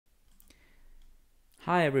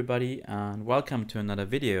Hi everybody and welcome to another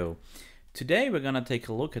video. Today we're gonna take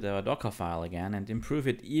a look at our Docker file again and improve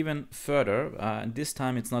it even further. And this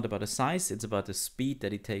time it's not about the size, it's about the speed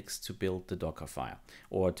that it takes to build the Docker file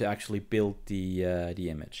or to actually build the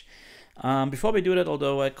image. Before we do that,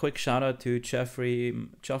 although a quick shout out to Jeffrey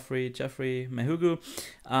Mehugu,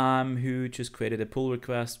 who just created a pull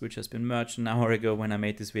request which has been merged an hour ago when I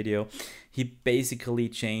made this video. He basically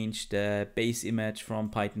changed the base image from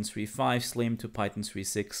Python 3.5 Slim to Python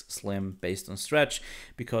 3.6 Slim based on stretch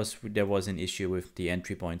because there was an issue with the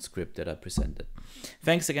entry point script that I presented.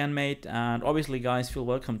 Thanks again, mate, and obviously guys, feel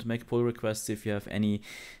welcome to make pull requests if you have any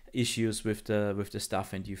issues with the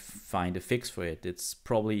stuff and you find a fix for it. It's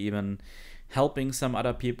probably even helping some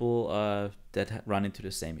other people that run into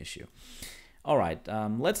the same issue. All right,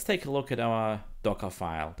 let's take a look at our Docker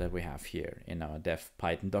file that we have here in our dev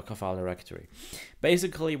Python Docker file directory.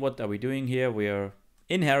 Basically, what are we doing here? We are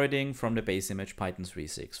inheriting from the base image Python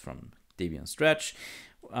 3.6 from Debian Stretch.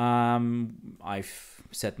 I've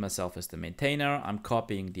set myself as the maintainer. I'm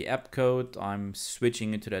copying the app code. I'm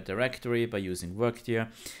switching into that directory by using workdir.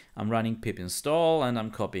 I'm running pip install and I'm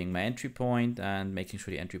copying my entry point and making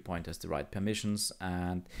sure the entry point has the right permissions.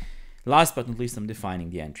 And last but not least, I'm defining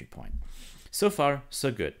the entry point. So far,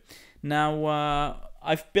 so good. Now,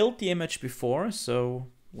 I've built the image before, so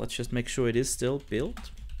let's just make sure it is still built.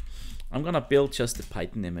 I'm gonna build just the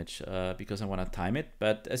Python image because I wanna time it,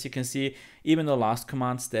 but as you can see, even the last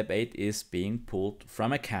command, step 8, is being pulled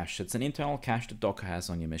from a cache. It's an internal cache that Docker has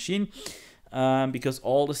on your machine because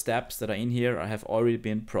all the steps that are in here have already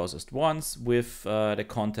been processed once with the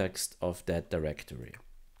context of that directory.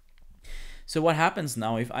 So what happens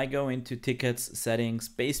now if I go into tickets, settings,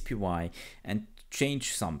 base PY and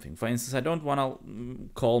change something? For instance, I don't wanna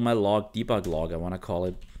call my log debug log, I wanna call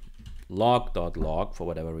it log.log for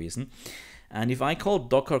whatever reason. And if I call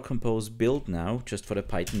docker compose build now, just for the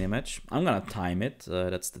Python image, I'm gonna time it,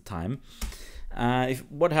 that's the time.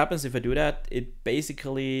 What happens if I do that? It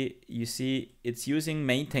basically, you see, it's using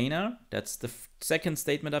maintainer, that's the second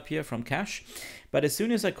statement up here from cache. But as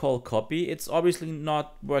soon as I call copy, it's obviously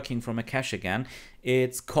not working from a cache again,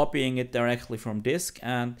 it's copying it directly from disk.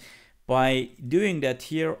 And by doing that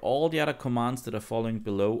here, all the other commands that are following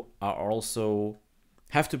below are also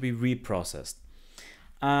have to be reprocessed.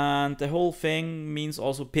 And the whole thing means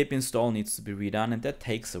also pip install needs to be redone, and that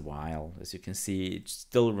takes a while. As you can see, it's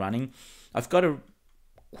still running. I've got a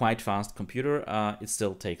quite fast computer. It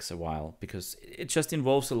still takes a while because it just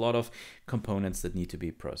involves a lot of components that need to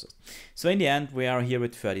be processed. So in the end, we are here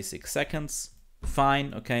with 36 seconds.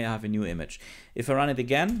 Fine, okay, I have a new image. If I run it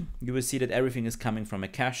again, you will see that everything is coming from a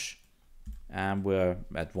cache. And we're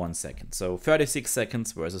at 1 second. So 36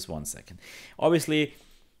 seconds versus 1 second. Obviously,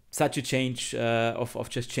 such a change of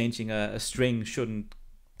just changing a string shouldn't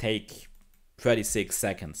take 36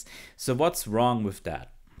 seconds. So what's wrong with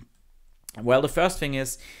that? Well, the first thing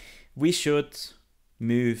is we should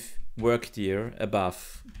move workdir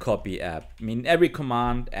above copy app. I mean, every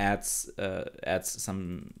command adds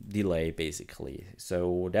some delay basically.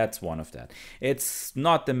 So that's one of that. It's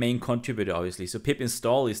not the main contributor, obviously. So pip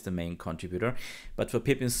install is the main contributor, but for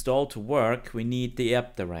pip install to work, we need the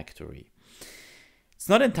app directory. It's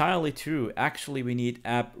not entirely true. Actually, we need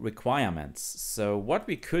app requirements. So what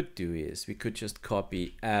we could do is we could just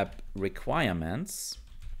copy app requirements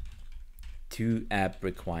to app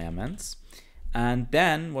requirements. And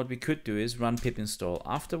then what we could do is run pip install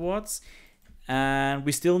afterwards. And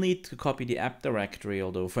we still need to copy the app directory,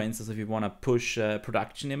 although, for instance, if you want to push a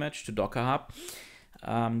production image to Docker Hub,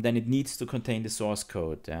 then it needs to contain the source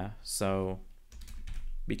code. Yeah? So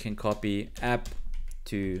we can copy app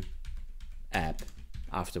to app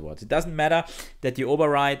afterwards. It doesn't matter that you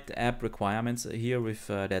override app requirements here with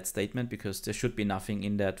that statement because there should be nothing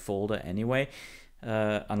in that folder anyway,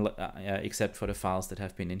 except for the files that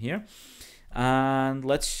have been in here. And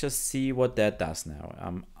let's just see what that does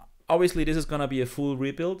now. Obviously, this is going to be a full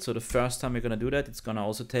rebuild. So the first time we're going to do that, it's going to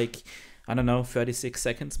also take, I don't know, 36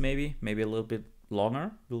 seconds, maybe a little bit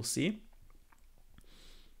longer. We'll see.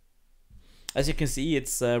 As you can see,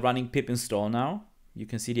 it's running pip install now. You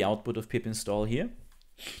can see the output of pip install here.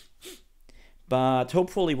 But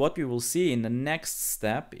hopefully what we will see in the next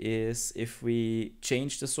step is if we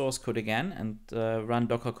change the source code again and run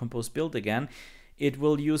docker compose build again, it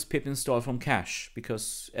will use pip install from cache,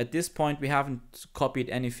 because at this point we haven't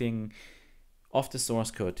copied anything of the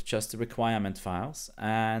source code, just the requirement files,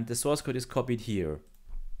 and the source code is copied here.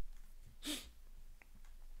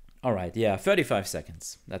 All right, yeah, 35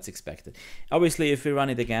 seconds, that's expected. Obviously, if we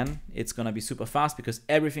run it again, it's gonna be super fast because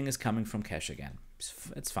everything is coming from cache again.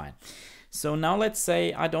 It's fine. So now let's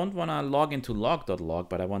say I don't want to log into log.log,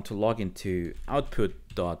 but I want to log into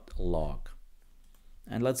output.log.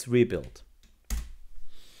 And let's rebuild.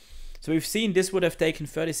 So we've seen this would have taken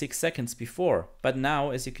 36 seconds before, but now,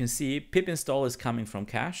 as you can see, pip install is coming from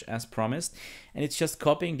cache as promised, and it's just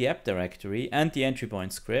copying the app directory and the entry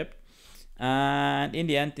point script. And in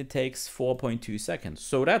the end, it takes 4.2 seconds.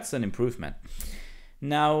 So that's an improvement.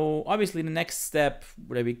 Now, obviously, the next step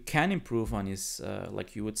that we can improve on is,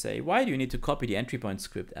 like you would say, why do you need to copy the entry point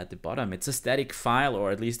script at the bottom? It's a static file, or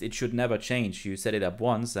at least it should never change. You set it up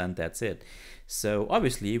once and that's it. So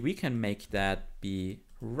obviously, we can make that be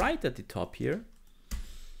right at the top here.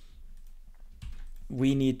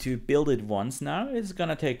 We need to build it once now. It's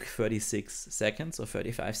gonna take 36 seconds or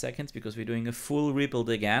 35 seconds because we're doing a full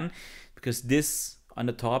rebuild again, because this on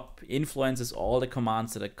the top influences all the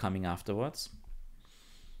commands that are coming afterwards.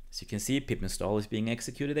 As you can see, pip install is being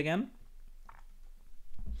executed again.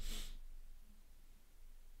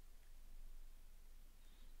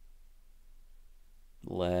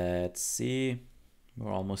 Let's see,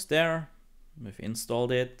 we're almost there. We've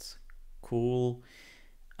installed it, cool,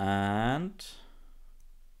 and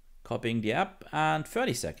copying the app, and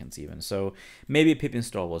 30 seconds even. So maybe pip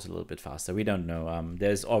install was a little bit faster, we don't know.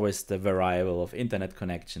 There's always the variable of internet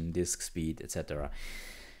connection, disk speed, etc.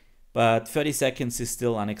 But 30 seconds is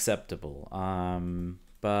still unacceptable.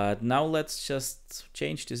 But now let's just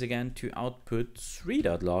change this again to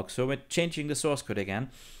output3.log. So we're changing the source code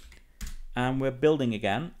again, and we're building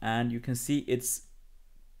again, and you can see it's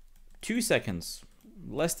 2 seconds,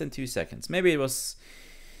 less than 2 seconds. Maybe it was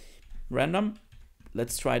random.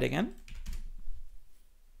 Let's try it again.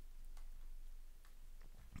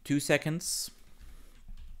 2 seconds.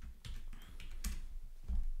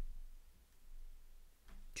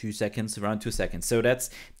 2 seconds, around 2 seconds. So that's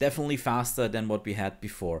definitely faster than what we had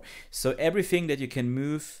before. So everything that you can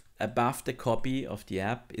move above the copy of the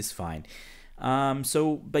app is fine.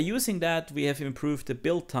 So by using that, we have improved the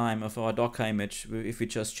build time of our Docker image if we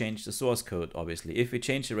just change the source code, obviously. If we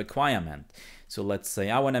change the requirement, so let's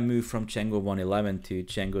say I want to move from Django 1.11 to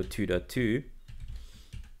Django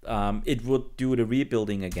 2.2, it would do the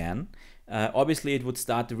rebuilding again. Obviously, it would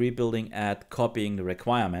start the rebuilding at copying the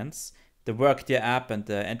requirements. The workdir app and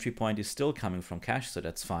the entry point is still coming from cache, so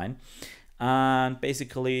that's fine. And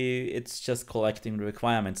basically it's just collecting the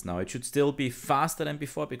requirements now. It should still be faster than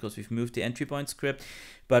before because we've moved the entry point script,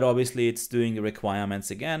 but obviously it's doing the requirements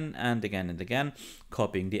again and again and again,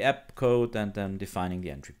 copying the app code and then defining the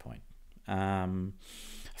entry point. I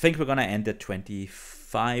think we're gonna end at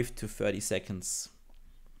 25 to 30 seconds.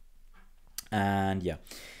 And yeah,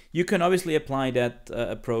 you can obviously apply that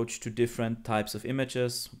approach to different types of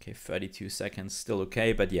images. Okay, 32 seconds, still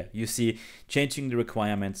okay, but yeah, you see changing the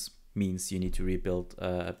requirements means you need to rebuild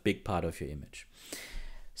a big part of your image.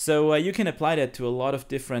 So you can apply that to a lot of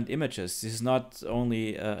different images. This is not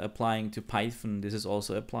only applying to Python, this is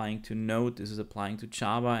also applying to Node, this is applying to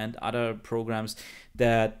Java and other programs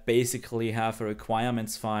that basically have a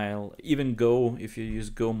requirements file. Even Go, if you use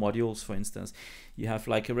Go modules, for instance, you have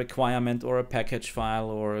like a requirement or a package file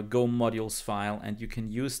or a Go modules file, and you can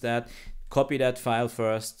use that, copy that file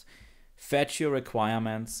first, fetch your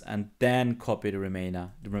requirements, and then copy the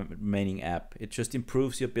remaining app. It just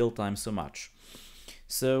improves your build time so much.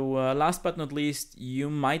 So last but not least,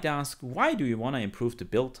 you might ask, why do you want to improve the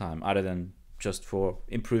build time other than just for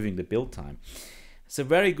improving the build time? It's a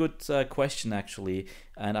very good question actually,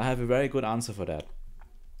 and I have a very good answer for that.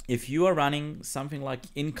 If you are running something like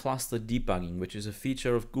in-cluster debugging, which is a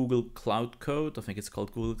feature of Google Cloud Code, I think it's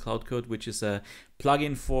called Google Cloud Code, which is a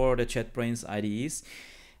plugin for the JetBrains IDEs,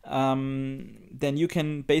 then you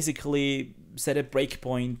can basically set a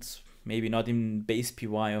breakpoint, maybe not in base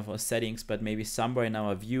PY of our settings, but maybe somewhere in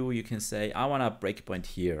our view you can say, I want a breakpoint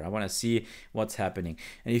here, I want to see what's happening.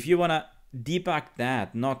 And if you want to debug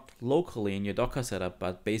that, not locally in your Docker setup,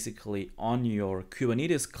 but basically on your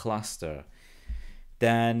Kubernetes cluster,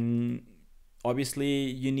 then obviously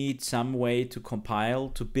you need some way to compile,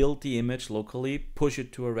 to build the image locally, push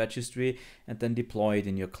it to a registry, and then deploy it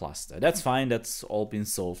in your cluster. That's fine, that's all been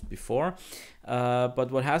solved before. But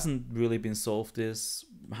what hasn't really been solved is,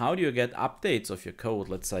 how do you get updates of your code?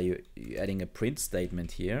 Let's say you're adding a print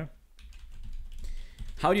statement here.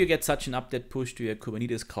 How do you get such an update push to your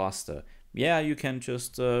Kubernetes cluster? Yeah, you can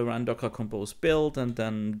just run docker compose build and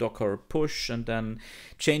then docker push and then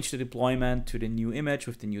change the deployment to the new image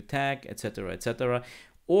with the new tag, etc., etc.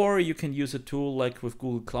 Or you can use a tool like with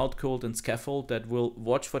Google Cloud Code and Scaffold that will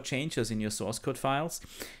watch for changes in your source code files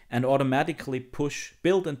and automatically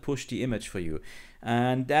build and push the image for you.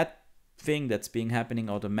 And that thing that's being happening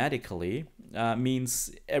automatically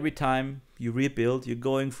means every time you rebuild, you're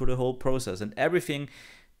going through the whole process, and everything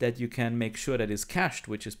that you can make sure that is cached,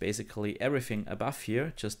 which is basically everything above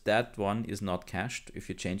here, just that one is not cached if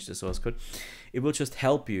you change the source code. It will just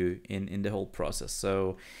help you in the whole process.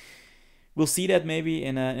 So we'll see that maybe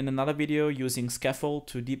in another video, using Scaffold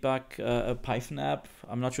to debug a Python app.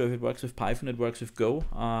 I'm not sure if it works with Python, it works with Go,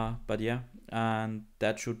 but yeah, and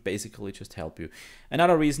that should basically just help you.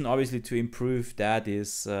 Another reason obviously to improve that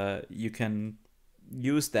is you can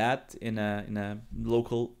use that in a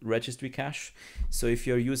local registry cache. So if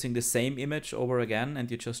you're using the same image over again and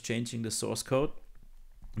you're just changing the source code,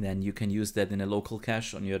 then you can use that in a local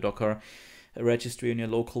cache on your Docker registry, on your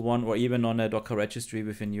local one, or even on a Docker registry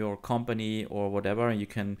within your company or whatever. You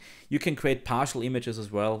can create partial images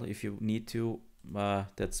as well if you need to.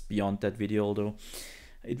 That's beyond that video, although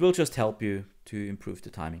it will just help you to improve the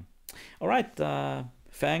timing. All right.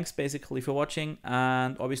 Thanks basically for watching,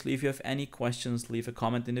 and obviously if you have any questions, leave a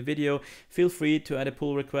comment in the video. Feel free to add a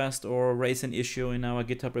pull request or raise an issue in our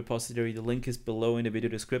GitHub repository. The link is below in the video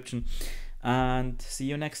description, and see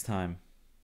you next time.